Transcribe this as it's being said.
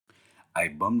I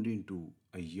bumped into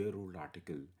a year old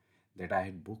article that I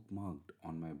had bookmarked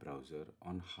on my browser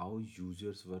on how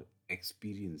users were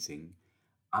experiencing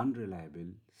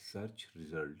unreliable search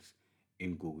results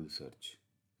in Google search.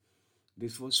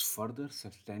 This was further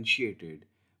substantiated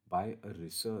by a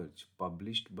research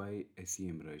published by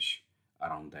SEMrush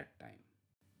around that time.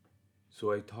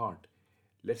 So I thought,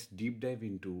 let's deep dive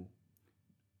into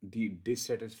the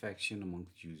dissatisfaction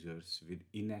amongst users with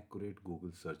inaccurate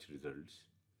Google search results,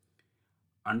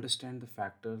 understand the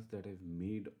factors that have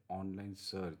made online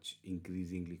search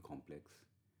increasingly complex,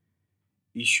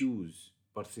 issues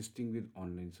persisting with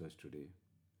online search today,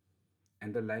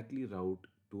 and the likely route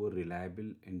to a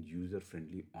reliable and user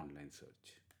friendly online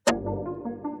search.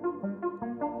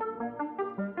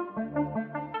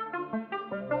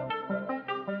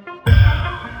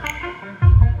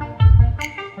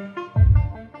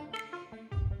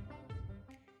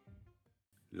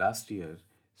 Last year,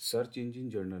 Search Engine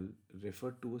Journal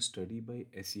referred to a study by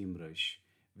SEMrush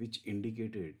which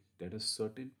indicated that a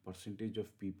certain percentage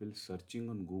of people searching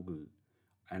on Google,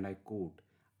 and I quote,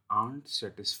 aren't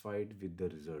satisfied with the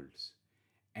results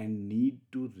and need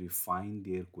to refine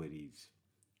their queries,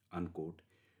 unquote,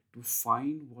 to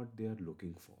find what they are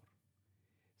looking for.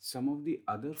 Some of the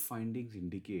other findings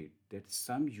indicate that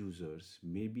some users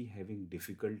may be having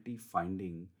difficulty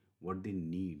finding what they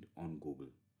need on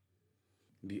Google.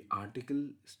 The article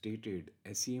stated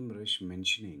SEMrush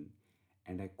mentioning,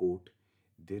 and I quote,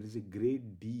 there is a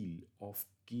great deal of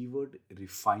keyword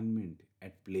refinement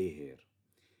at play here.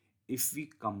 If we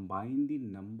combine the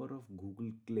number of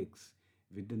Google clicks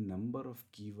with the number of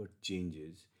keyword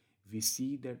changes, we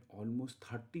see that almost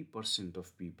 30%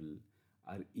 of people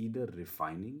are either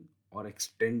refining or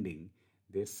extending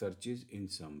their searches in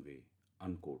some way.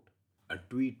 Unquote. A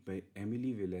tweet by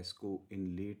Emily Velasco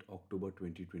in late October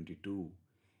 2022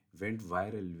 went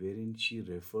viral wherein she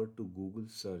referred to Google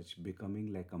search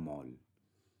becoming like a mall.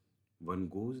 One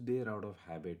goes there out of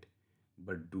habit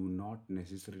but do not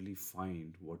necessarily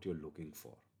find what you're looking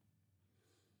for.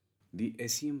 The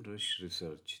SEMrush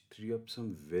research threw up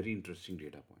some very interesting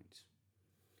data points.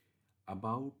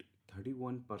 About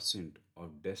 31%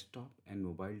 of desktop and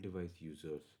mobile device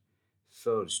users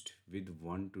searched with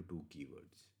 1 to 2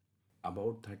 keywords.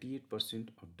 About 38%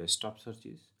 of desktop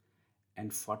searches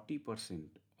and 40%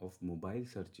 of mobile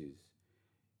searches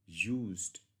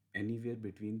used anywhere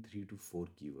between 3 to 4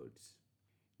 keywords.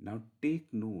 Now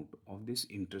take note of this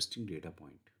interesting data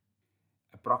point.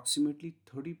 Approximately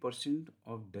 30%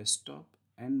 of desktop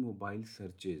and mobile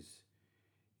searches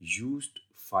used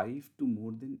 5 to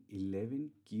more than 11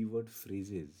 keyword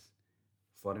phrases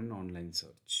for an online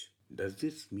search. Does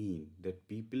this mean that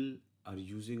people are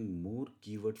using more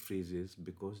keyword phrases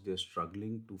because they're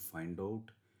struggling to find out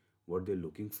what they're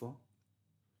looking for?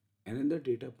 Another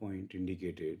data point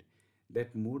indicated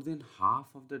that more than half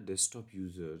of the desktop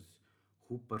users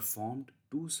who performed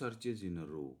two searches in a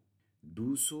row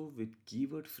do so with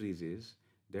keyword phrases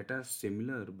that are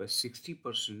similar by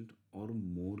 60% or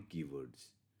more keywords.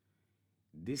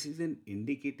 This is an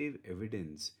indicative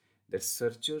evidence that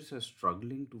searchers are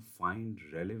struggling to find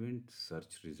relevant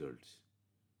search results.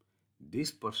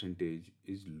 This percentage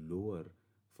is lower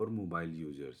for mobile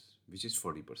users, which is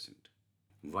 40%.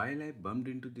 While I bumped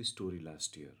into this story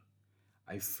last year,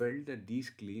 I felt that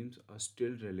these claims are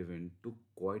still relevant to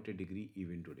quite a degree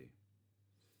even today.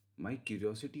 My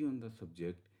curiosity on the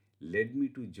subject led me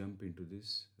to jump into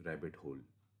this rabbit hole.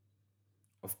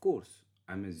 Of course,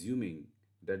 I'm assuming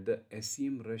that the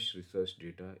SEMrush research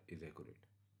data is accurate.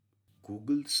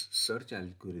 Google's search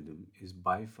algorithm is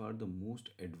by far the most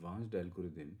advanced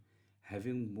algorithm,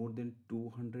 having more than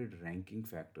 200 ranking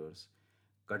factors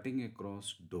cutting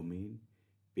across domain,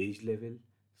 page level,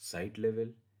 site level,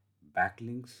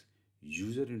 backlinks,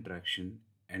 user interaction,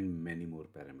 and many more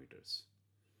parameters.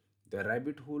 The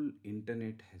rabbit hole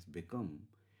internet has become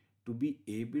to be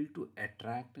able to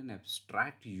attract an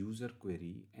abstract user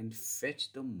query and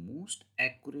fetch the most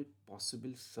accurate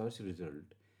possible search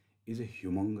result is a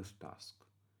humongous task.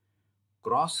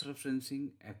 Cross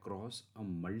referencing across a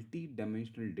multi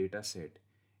dimensional data set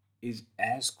is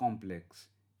as complex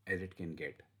as it can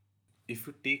get. If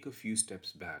you take a few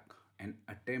steps back and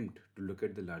attempt to look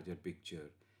at the larger picture,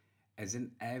 as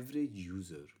an average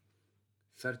user,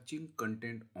 searching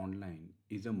content online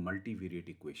is a multivariate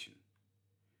equation.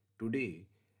 Today,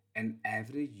 an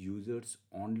average user's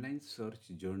online search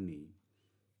journey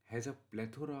has a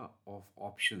plethora of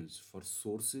options for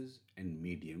sources and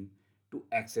medium to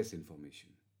access information.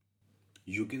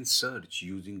 You can search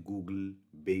using Google,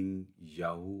 Bing,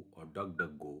 Yahoo, or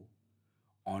DuckDuckGo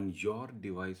on your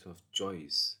device of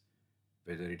choice,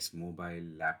 whether it's mobile,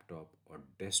 laptop, or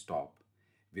desktop,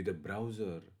 with a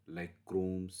browser like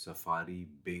Chrome, Safari,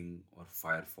 Bing, or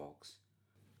Firefox.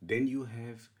 Then you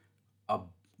have a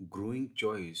growing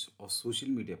choice of social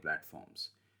media platforms: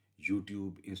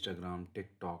 YouTube, Instagram,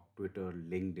 TikTok, Twitter,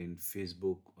 LinkedIn,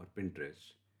 Facebook, or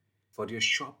Pinterest. For your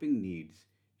shopping needs,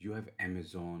 you have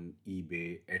Amazon,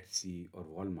 eBay, Etsy, or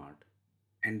Walmart.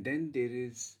 And then there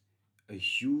is a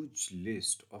huge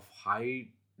list of high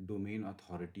domain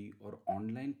authority or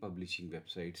online publishing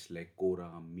websites like Quora,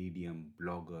 Medium,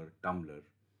 Blogger, Tumblr.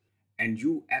 And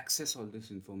you access all this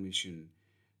information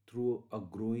through a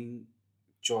growing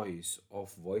choice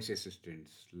of voice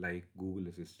assistants like Google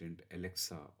Assistant,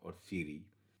 Alexa, or Siri.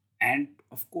 And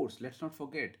of course, let's not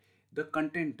forget the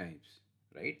content types,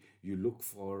 right? You look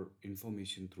for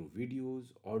information through videos,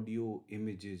 audio,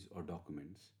 images, or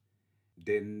documents.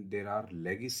 Then there are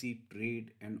legacy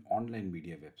trade and online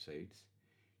media websites,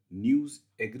 news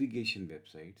aggregation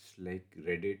websites like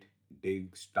Reddit,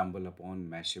 Dig, StumbleUpon,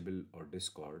 Mashable, or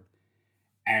Discord.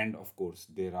 And of course,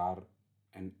 there are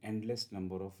an endless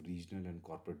number of regional and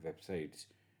corporate websites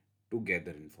to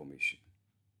gather information.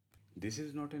 This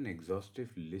is not an exhaustive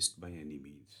list by any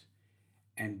means,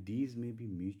 and these may be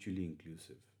mutually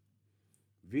inclusive.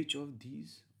 Which of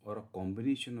these or a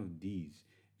combination of these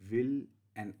will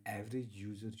an average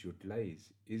user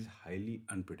utilize is highly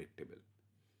unpredictable.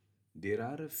 There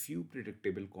are a few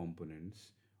predictable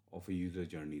components of a user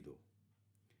journey though.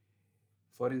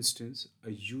 For instance,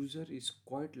 a user is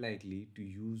quite likely to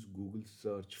use Google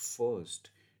search first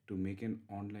to make an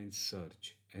online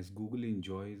search, as Google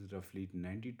enjoys roughly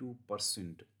 92%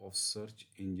 of search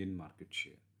engine market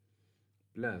share.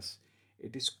 Plus,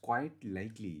 it is quite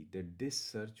likely that this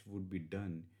search would be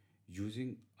done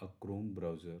using a Chrome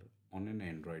browser on an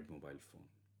Android mobile phone.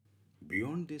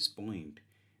 Beyond this point,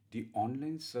 the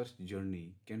online search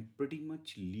journey can pretty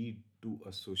much lead to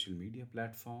a social media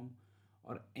platform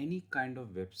or any kind of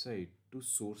website to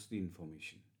source the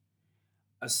information.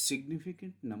 A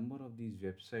significant number of these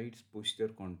websites push their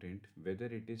content, whether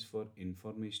it is for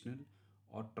informational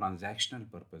or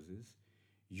transactional purposes,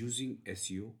 using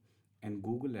SEO and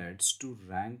Google Ads to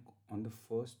rank on the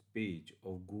first page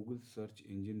of Google search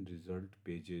engine result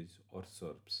pages or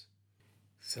SERPs.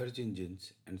 Search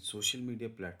engines and social media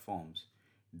platforms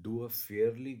do a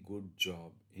fairly good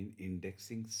job in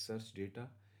indexing search data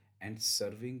and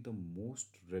serving the most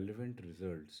relevant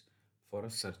results for a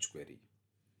search query.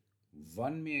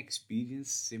 One may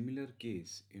experience similar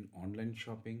case in online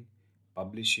shopping,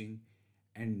 publishing,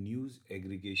 and news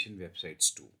aggregation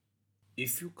websites too.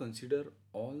 If you consider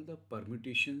all the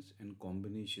permutations and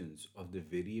combinations of the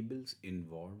variables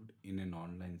involved in an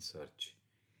online search,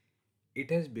 it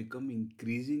has become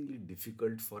increasingly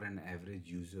difficult for an average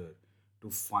user to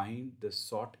find the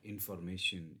sought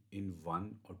information in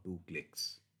one or two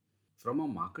clicks. From a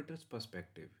marketer's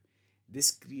perspective,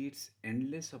 this creates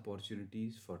endless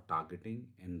opportunities for targeting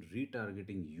and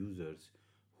retargeting users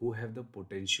who have the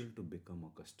potential to become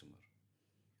a customer.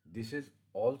 This has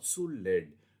also led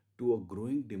to a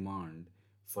growing demand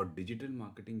for digital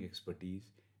marketing expertise,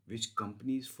 which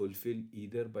companies fulfill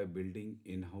either by building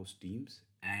in-house teams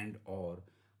and or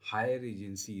hire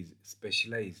agencies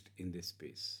specialized in this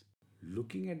space.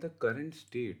 Looking at the current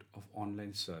state of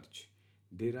online search,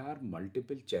 there are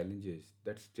multiple challenges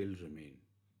that still remain.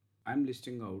 I'm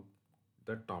listing out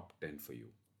the top 10 for you.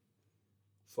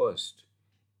 First,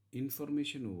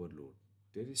 information overload.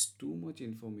 There is too much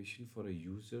information for a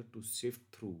user to sift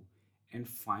through and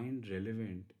find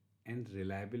relevant and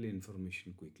reliable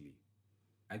information quickly.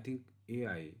 I think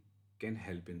AI can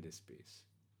help in this space.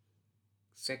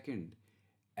 Second,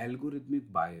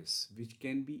 algorithmic bias, which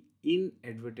can be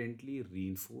inadvertently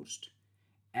reinforced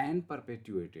and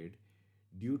perpetuated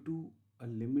due to a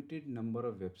limited number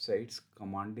of websites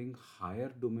commanding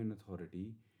higher domain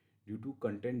authority due to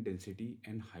content density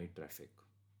and high traffic.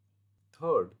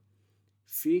 Third,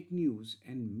 fake news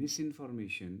and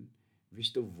misinformation,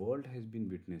 which the world has been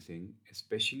witnessing,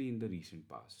 especially in the recent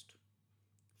past.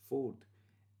 Fourth,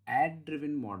 ad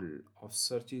driven model of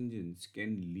search engines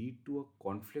can lead to a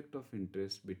conflict of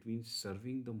interest between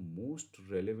serving the most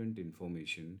relevant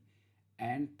information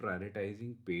and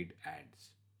prioritizing paid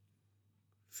ads.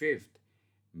 Fifth,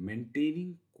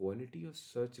 maintaining quality of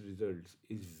search results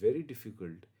is very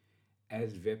difficult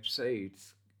as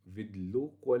websites with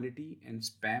low quality and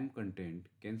spam content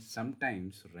can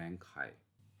sometimes rank high.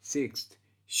 Sixth,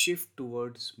 shift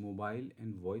towards mobile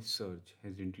and voice search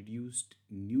has introduced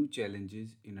new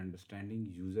challenges in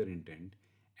understanding user intent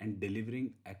and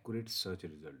delivering accurate search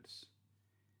results.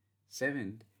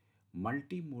 Seventh,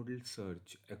 multimodal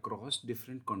search across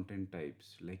different content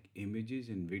types like images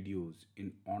and videos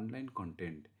in online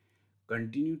content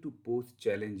continue to pose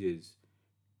challenges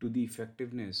to the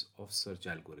effectiveness of search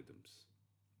algorithms.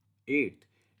 8.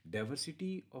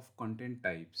 Diversity of content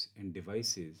types and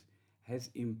devices has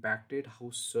impacted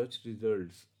how search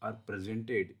results are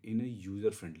presented in a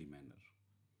user friendly manner.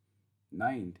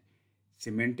 Ninth,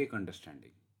 semantic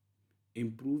understanding.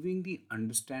 Improving the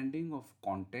understanding of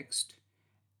context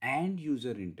and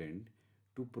user intent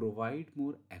to provide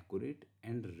more accurate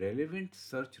and relevant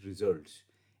search results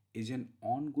is an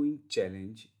ongoing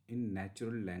challenge in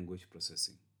natural language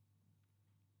processing.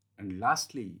 And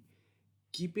lastly,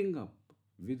 keeping up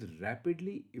with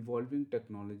rapidly evolving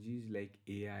technologies like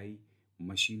AI,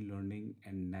 machine learning,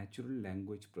 and natural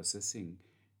language processing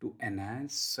to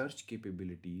enhance search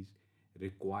capabilities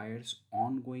requires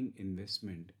ongoing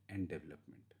investment and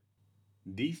development.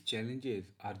 These challenges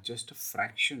are just a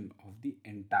fraction of the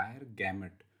entire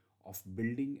gamut of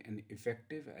building an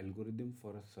effective algorithm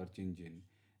for a search engine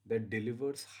that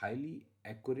delivers highly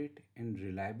accurate and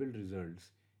reliable results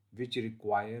which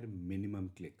require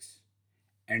minimum clicks.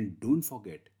 And don't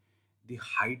forget the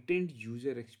heightened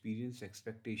user experience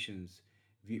expectations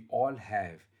we all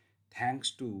have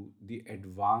thanks to the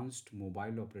advanced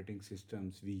mobile operating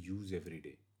systems we use every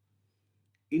day.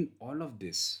 In all of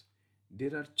this,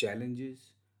 there are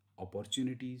challenges,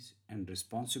 opportunities, and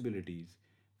responsibilities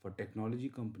for technology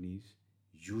companies,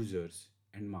 users,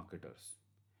 and marketers.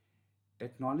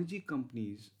 Technology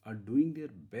companies are doing their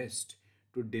best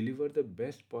to deliver the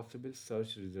best possible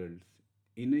search results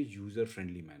in a user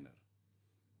friendly manner.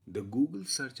 The Google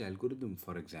search algorithm,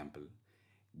 for example,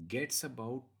 gets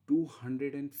about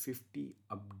 250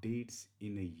 updates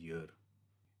in a year.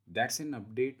 That's an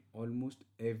update almost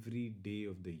every day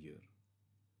of the year.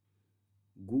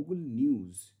 Google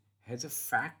News has a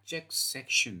fact check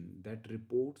section that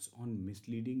reports on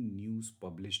misleading news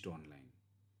published online.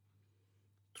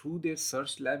 Through their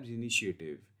Search Labs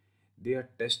initiative, they are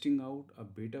testing out a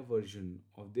beta version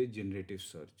of their generative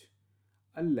search,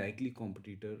 a likely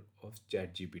competitor of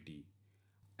ChatGPT.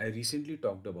 I recently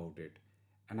talked about it,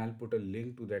 and I'll put a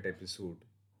link to that episode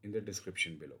in the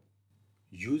description below.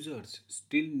 Users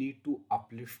still need to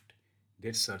uplift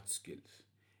their search skills.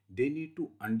 They need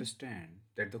to understand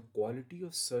that the quality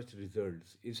of search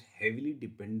results is heavily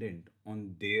dependent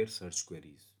on their search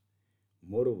queries.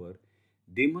 Moreover,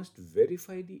 they must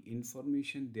verify the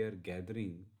information they are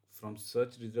gathering from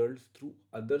search results through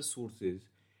other sources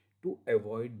to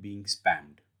avoid being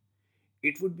spammed.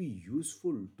 It would be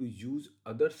useful to use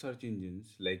other search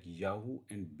engines like Yahoo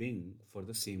and Bing for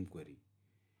the same query.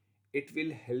 It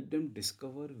will help them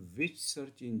discover which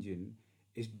search engine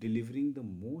is delivering the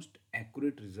most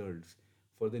accurate results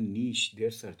for the niche they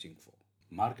are searching for.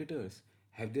 Marketers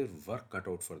have their work cut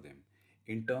out for them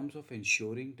in terms of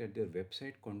ensuring that their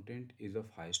website content is of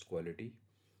highest quality,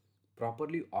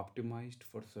 properly optimized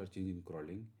for search engine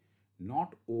crawling,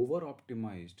 not over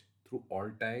optimized through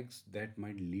alt tags that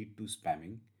might lead to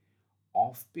spamming,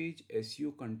 off page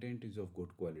SEO content is of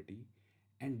good quality,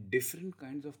 and different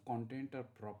kinds of content are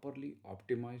properly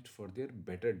optimized for their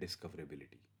better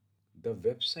discoverability. The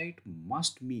website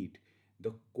must meet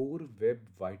the core web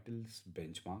vitals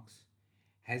benchmarks,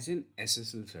 has an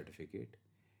SSL certificate,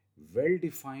 well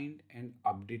defined and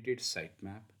updated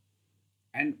sitemap,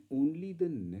 and only the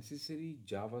necessary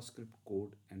JavaScript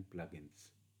code and plugins.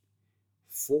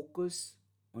 Focus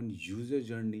on user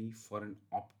journey for an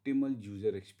optimal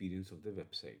user experience of the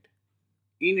website.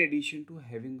 In addition to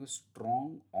having a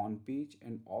strong on page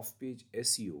and off page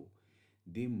SEO,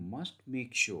 they must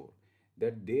make sure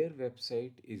that their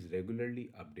website is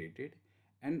regularly updated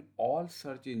and all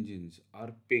search engines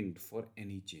are pinged for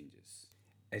any changes.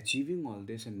 Achieving all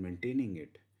this and maintaining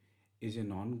it is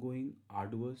an ongoing,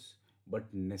 arduous,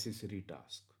 but necessary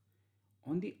task.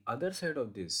 On the other side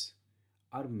of this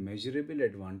are measurable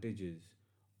advantages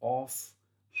of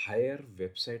higher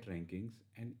website rankings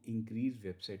and increased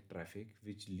website traffic,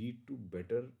 which lead to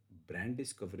better brand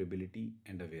discoverability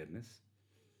and awareness,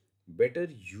 better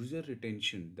user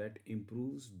retention that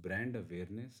improves brand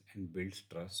awareness and builds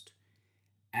trust,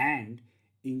 and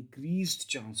increased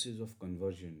chances of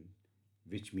conversion,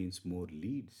 which means more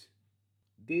leads.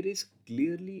 There is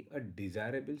clearly a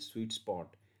desirable sweet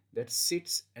spot that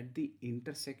sits at the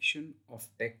intersection of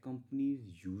tech companies,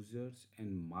 users,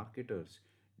 and marketers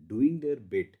doing their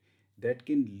bit that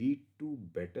can lead to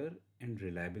better and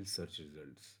reliable search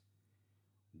results.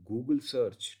 Google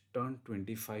search turned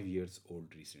 25 years old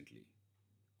recently.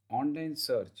 Online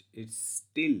search is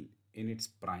still in its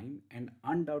prime and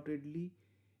undoubtedly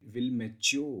will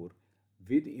mature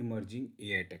with emerging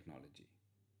AI technology.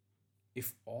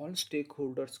 If all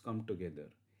stakeholders come together,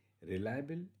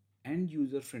 reliable and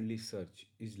user friendly search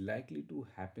is likely to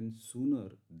happen sooner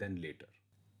than later.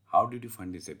 How did you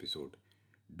find this episode?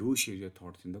 Do share your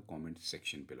thoughts in the comments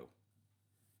section below.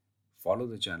 Follow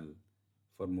the channel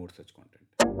for more such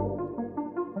content.